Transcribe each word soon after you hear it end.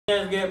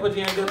Hands again, put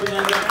your hands up, put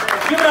your hands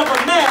up. Give it up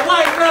for Matt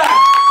Whiteside.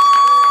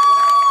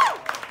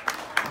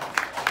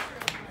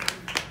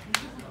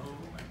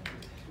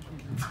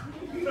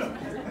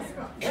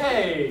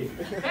 Hey!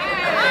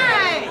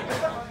 Hey!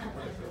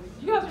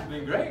 You guys have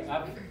been great.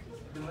 I've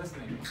been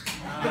listening.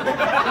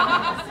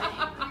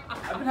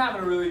 I've been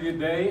having a really good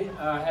day.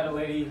 I had a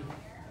lady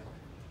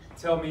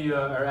tell me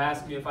or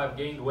ask me if I've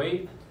gained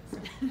weight.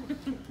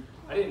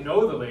 I didn't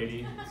know the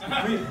lady.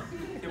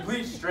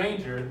 Complete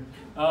stranger.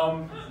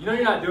 You know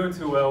you're not doing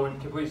too well when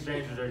complete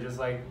strangers are just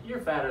like, you're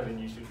fatter than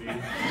you should be. I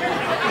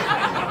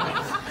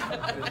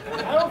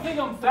don't think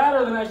I'm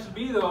fatter than I should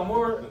be though.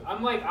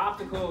 I'm like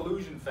optical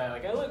illusion fat.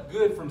 Like I look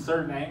good from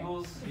certain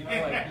angles. You know,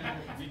 like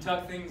if you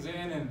tuck things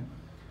in and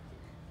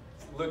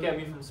look at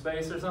me from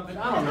space or something.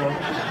 I don't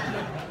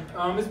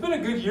know. It's been a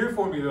good year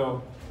for me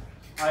though.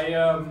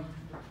 I've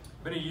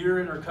been a year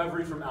in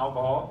recovery from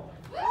alcohol.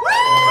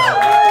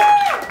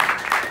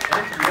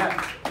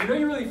 Yeah. You know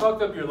you really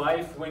fucked up your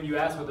life when you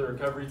ask what the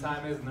recovery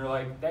time is and they're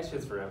like, that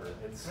shit's forever.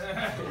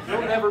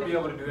 You'll never be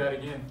able to do that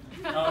again.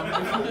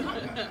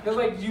 Because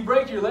like you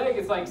break your leg,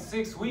 it's like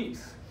 6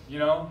 weeks, you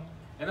know?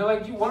 And they're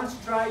like, why don't you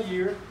try a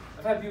year?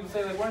 I've had people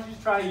say like, why don't you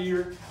just try a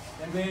year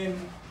and then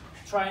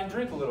try and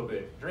drink a little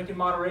bit. Drink in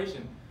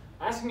moderation.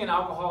 Asking an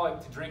alcoholic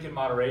to drink in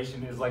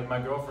moderation is like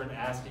my girlfriend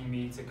asking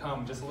me to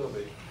come just a little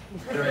bit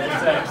during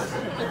sex.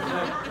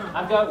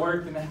 I've got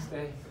work the next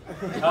day.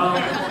 It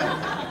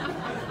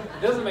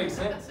doesn't make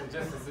sense.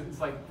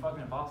 It's like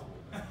fucking impossible.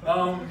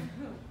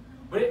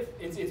 But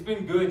it's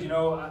been good. You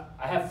know,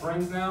 I have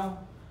friends now.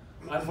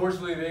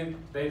 Unfortunately,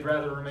 they'd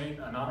rather remain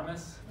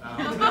anonymous. I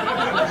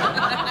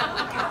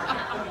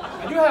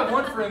do have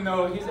one friend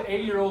though. He's an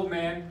 80-year-old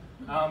man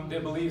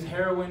that believes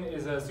heroin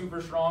is a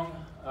super strong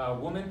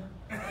woman.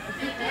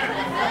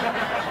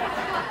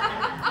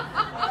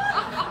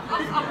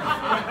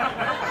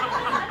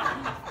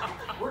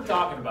 We're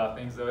talking about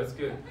things though, it's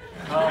good.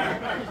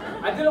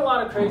 I did a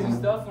lot of crazy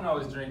stuff when I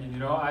was drinking, you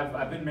know.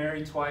 I've been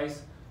married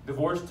twice,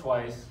 divorced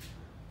twice.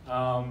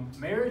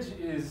 Marriage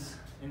is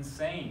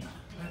insane.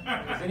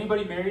 Is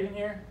anybody married in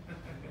here?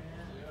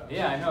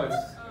 Yeah, I know, it's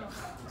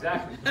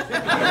exactly.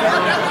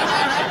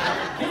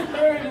 Getting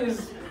married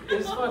is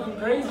fucking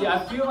crazy.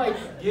 I feel like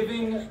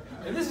giving,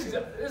 and this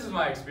is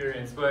my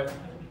experience, but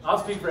I'll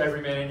speak for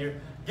every man in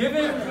here.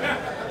 Giving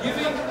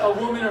a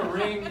woman a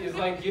ring is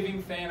like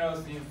giving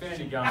Thanos the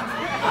Infinity Gauntlet.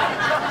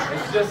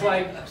 It's just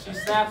like she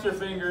snaps her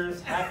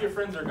fingers, half your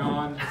friends are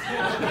gone.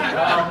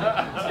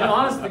 And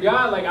honest to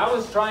God, like I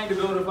was trying to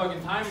build a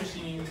fucking time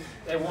machine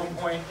at one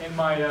point in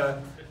my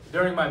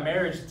during my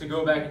marriage to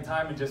go back in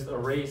time and just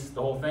erase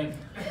the whole thing.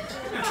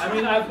 I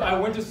mean, I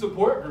went to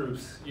support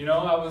groups. You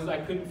know,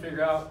 I couldn't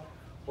figure out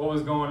what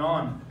was going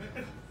on.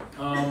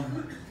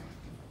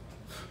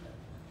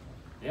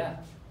 Yeah.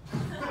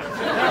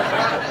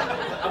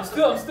 I'm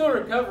still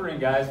recovering,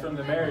 guys, from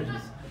the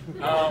marriages.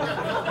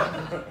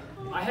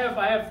 I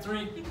have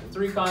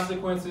three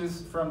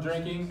consequences from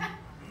drinking.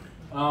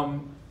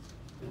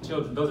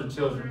 Children, those are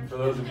children, for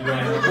those of you who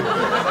don't know.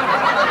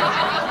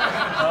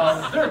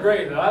 They're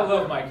great though. I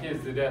love my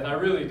kids to death. I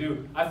really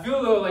do. I feel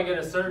though like at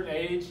a certain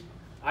age,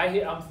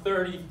 I'm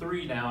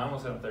 33 now. I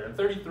almost said I'm 30. I'm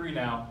 33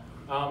 now.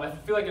 I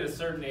feel like at a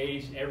certain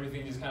age,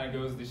 everything just kind of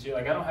goes to shit.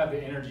 Like I don't have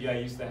the energy I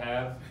used to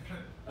have.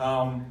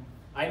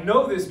 I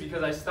know this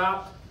because I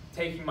stopped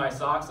taking my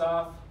socks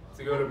off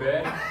to go to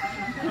bed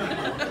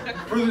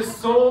for the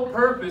sole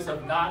purpose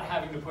of not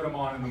having to put them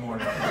on in the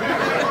morning. Like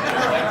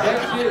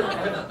that shit,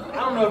 I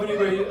don't know if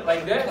anybody,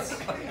 like that's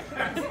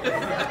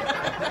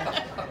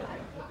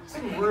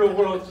some real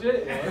world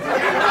shit, man.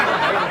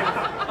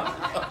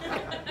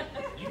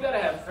 You gotta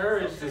have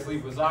courage to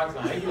sleep with socks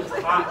on. It gets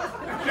hot.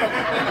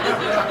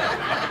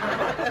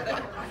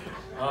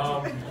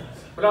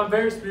 But I'm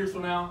very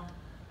spiritual now.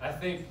 I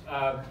think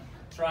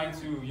trying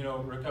to, you know,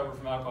 recover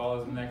from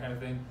alcoholism and that kind of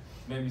thing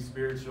made me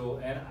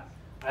spiritual. And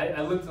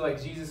I looked at like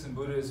Jesus and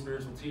Buddha as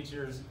spiritual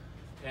teachers,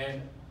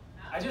 and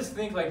I just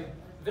think like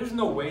there's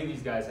no way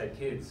these guys had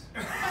kids.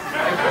 Like,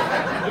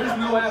 there's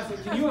no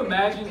absolute. Can you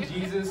imagine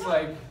Jesus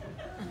like,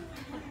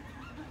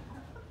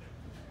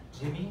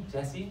 Jimmy,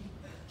 Jesse,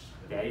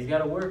 Daddy's got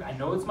to work. I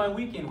know it's my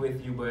weekend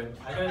with you, but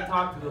I got to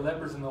talk to the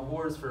lepers and the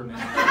whores for a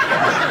minute.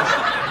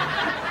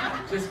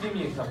 Just give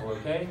me a couple,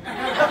 okay?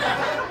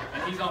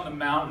 And he's on the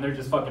mountain, they're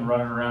just fucking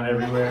running around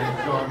everywhere,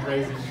 going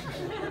crazy.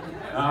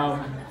 I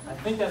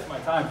think that's my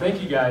time.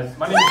 Thank you guys.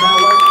 My name is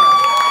Matt Whiteside.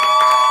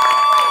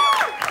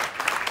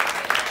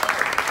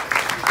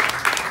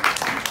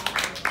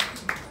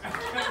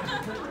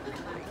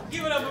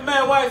 Give it up for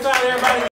Matt Whiteside, everybody.